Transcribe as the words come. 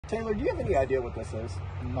Taylor, do you have any idea what this is?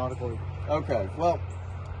 Not a clue. Okay, well,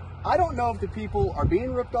 I don't know if the people are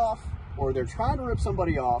being ripped off or they're trying to rip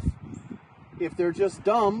somebody off, if they're just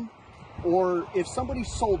dumb, or if somebody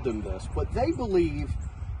sold them this, but they believe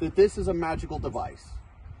that this is a magical device.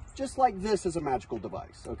 Just like this is a magical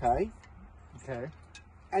device, okay? Okay.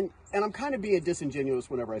 And I'm kind of being disingenuous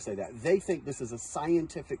whenever I say that. They think this is a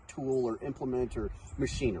scientific tool or implement or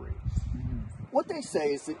machinery. Mm-hmm. What they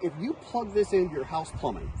say is that if you plug this into your house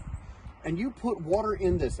plumbing and you put water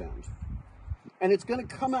in this end, and it's going to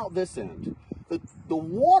come out this end, the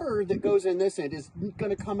water that goes in this end is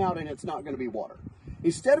going to come out and it's not going to be water.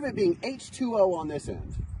 Instead of it being H2O on this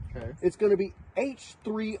end, okay, it's going to be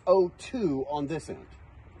H3O2 on this end.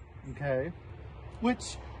 Okay.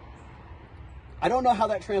 Which, I don't know how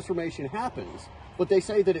that transformation happens, but they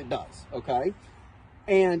say that it does, okay?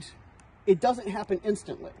 And it doesn't happen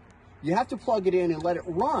instantly. You have to plug it in and let it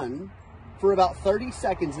run for about 30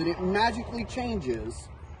 seconds, and it magically changes,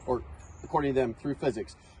 or according to them, through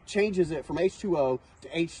physics, changes it from H2O to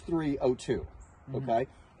H3O2, okay?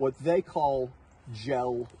 What they call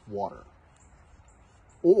gel water,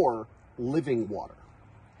 or living water.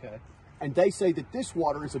 Okay. And they say that this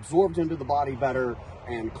water is absorbed into the body better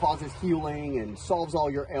and causes healing and solves all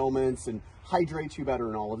your ailments and hydrates you better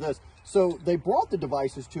and all of this. So they brought the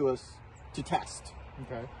devices to us to test.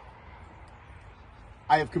 Okay.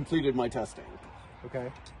 I have completed my testing.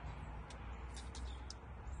 Okay.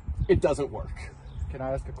 It doesn't work. Can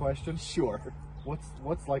I ask a question? Sure. What's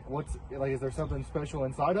is there something special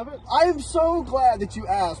inside of it? I am so glad that you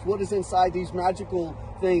asked what is inside these magical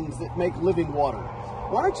things that make living water.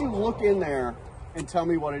 Why don't you look in there and tell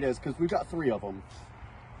me what it is, because we've got 3 of them.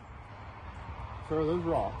 So are those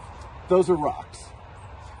rocks? Those are rocks.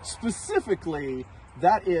 Specifically,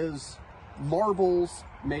 that is marbles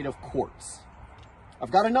made of quartz.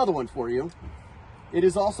 I've got another one for you. It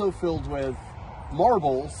is also filled with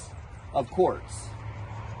marbles of quartz.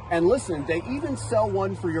 And listen, they even sell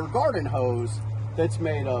one for your garden hose that's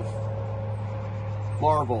made of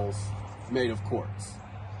marbles made of quartz.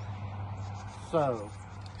 So,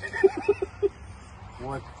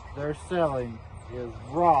 what they're selling is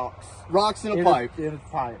rocks. Rocks in a pipe. In a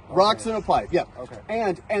pipe. Okay. Rocks in a pipe, yeah. Okay.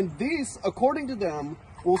 And these, according to them,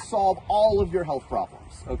 will solve all of your health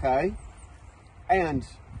problems, okay? And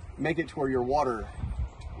make it to where your water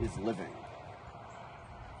is living.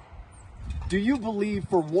 Do you believe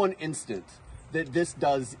for one instant that this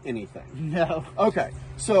does anything? No. Okay,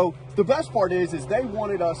 so the best part is they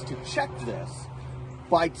wanted us to check this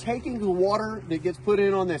by taking the water that gets put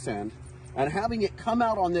in on this end and having it come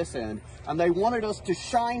out on this end, and they wanted us to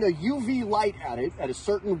shine a UV light at it at a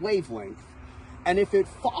certain wavelength, and if it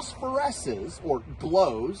phosphoresces or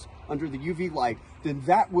glows under the UV light, then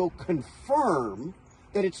that will confirm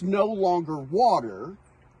that it's no longer water,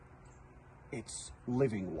 it's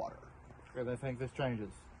living water. And they think this changes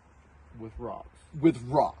with rocks. With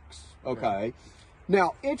rocks, okay? Yeah.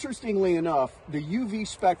 Now, interestingly enough, the UV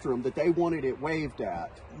spectrum that they wanted it waved at,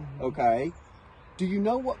 okay, do you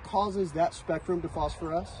know what causes that spectrum to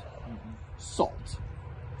phosphoresce? Salt.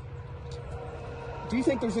 Do you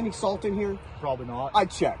think there's any salt in here? Probably not. I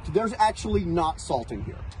checked. There's actually not salt in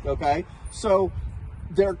here, okay? So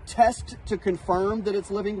their test to confirm that it's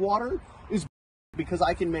living water is because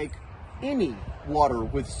I can make any water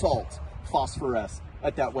with salt phosphoresce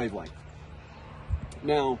at that wavelength.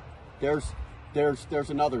 Now, there's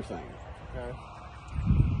another thing. Okay.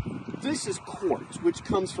 This is quartz, which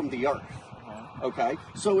comes from the earth. Okay?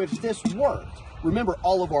 So if this worked, remember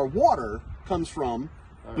all of our water comes from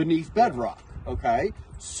beneath bedrock. Okay?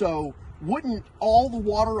 So wouldn't all the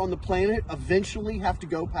water on the planet eventually have to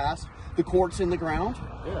go past the quartz in the ground?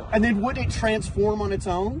 Yeah. And then would it transform on its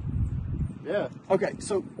own? Yeah. Okay,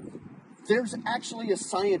 so there's actually a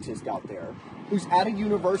scientist out there who's at a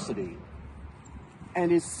university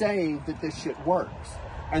and is saying that this shit works.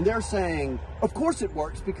 And they're saying, of course it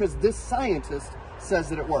works because this scientist says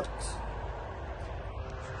that it works.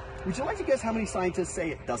 Would you like to guess how many scientists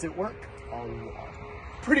say it doesn't work?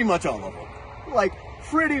 Pretty much all of them. Like,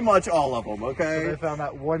 pretty much all of them, okay? So they found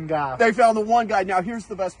that one guy. They found the one guy. Now, here's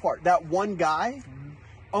the best part. That one guy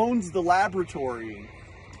owns the laboratory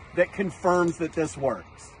that confirms that this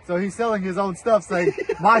works. So he's selling his own stuff saying,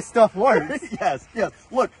 my stuff works. Yes, yes.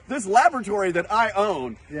 Look, this laboratory that I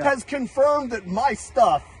own has confirmed that my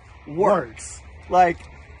stuff works. Like,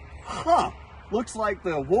 huh. Looks like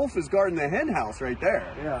the wolf is guarding the hen house right there.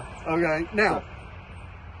 Yeah. Okay, now.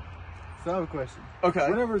 So I have a question. Okay.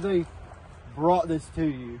 Whenever they brought this to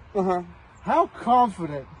you, how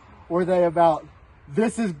confident were they about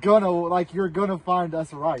this is gonna, like, you're gonna find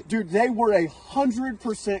us right. Dude, they were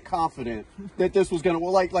 100% confident that this was gonna,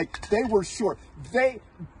 like they were sure. They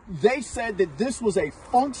said that this was a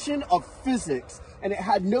function of physics and it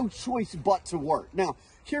had no choice but to work. Now,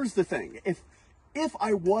 here's the thing. If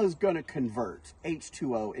I was gonna convert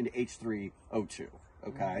H2O into H3O2,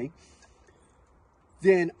 okay,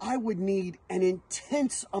 then I would need an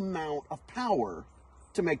intense amount of power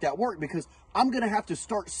to make that work, because I'm going to have to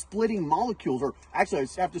start splitting molecules, or actually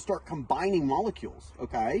I have to start combining molecules,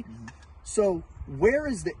 okay? So where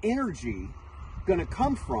is the energy going to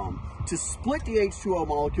come from to split the H2O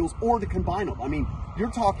molecules or to combine them? I mean,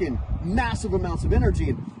 you're talking massive amounts of energy,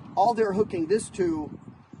 and all they're hooking this to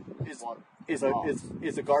is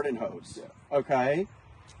a garden hose, okay?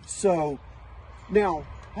 So now,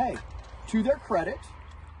 hey, to their credit,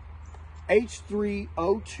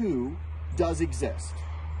 H3O2 does exist.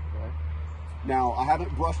 Okay. Now, I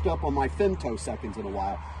haven't brushed up on my femtoseconds in a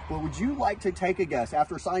while, but would you like to take a guess,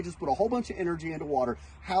 after scientists put a whole bunch of energy into water,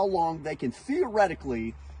 how long they can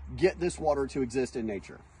theoretically get this water to exist in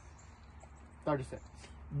nature? 30 seconds.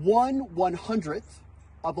 1/100th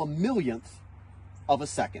of a millionth of a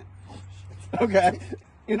second. Okay?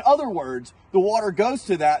 In other words, the water goes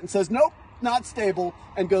to that and says, nope, not stable,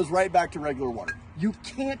 and goes right back to regular water. You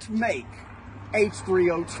can't make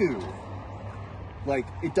H3O2. Like,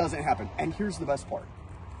 it doesn't happen. And here's the best part.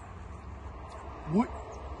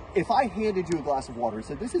 If I handed you a glass of water and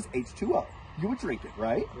said, this is H2O, you would drink it,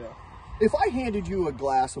 right? Yeah. If I handed you a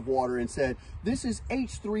glass of water and said, this is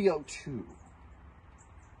H3O2,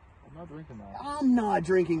 I'm not drinking that. I'm not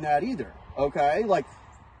drinking that either, okay? Like,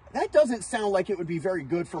 that doesn't sound like it would be very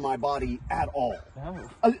good for my body at all. No.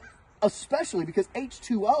 Especially because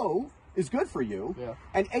H2O is good for you,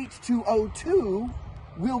 and H2O2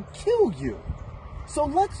 will kill you. So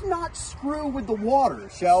let's not screw with the water,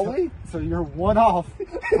 shall we? So you're one off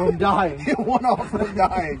from dying. You're one off from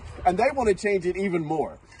dying, and they want to change it even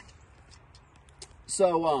more.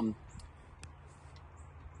 So,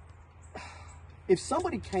 if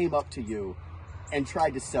somebody came up to you and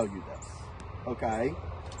tried to sell you this, okay,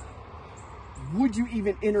 would you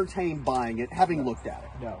even entertain buying it, having looked at it?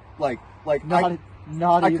 No. Like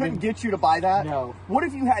not I even. couldn't get you to buy that? No. What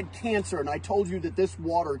if you had cancer and I told you that this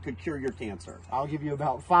water could cure your cancer? I'll give you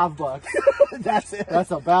about $5. That's it.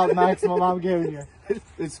 That's about the maximum I'm giving you.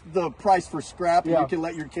 It's the price for scrap, and Yeah. you can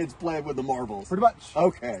let your kids play with the marbles. Pretty much.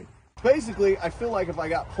 Okay. Basically, I feel like if I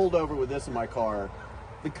got pulled over with this in my car,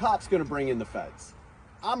 the cop's going to bring in the feds.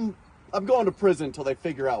 I'm going to prison until they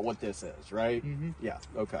figure out what this is, right? Mm-hmm. Yeah,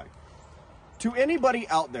 okay. To anybody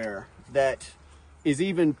out there that is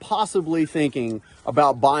even possibly thinking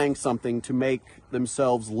about buying something to make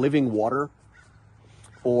themselves living water,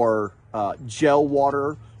 or gel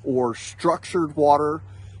water, or structured water,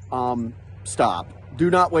 stop.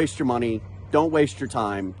 Do not waste your money. Don't waste your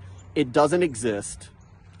time. It doesn't exist.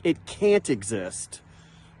 It can't exist.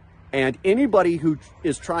 And anybody who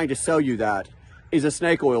is trying to sell you that is a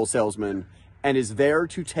snake oil salesman and is there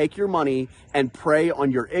to take your money and prey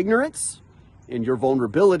on your ignorance and your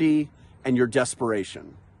vulnerability and your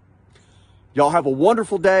desperation. Y'all have a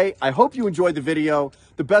wonderful day. I hope you enjoyed the video.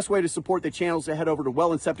 The best way to support the channel is to head over to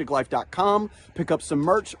wellandsepticlife.com, pick up some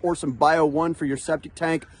merch or some BioOne for your septic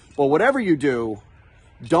tank. But whatever you do,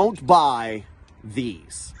 don't buy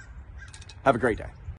these. Have a great day.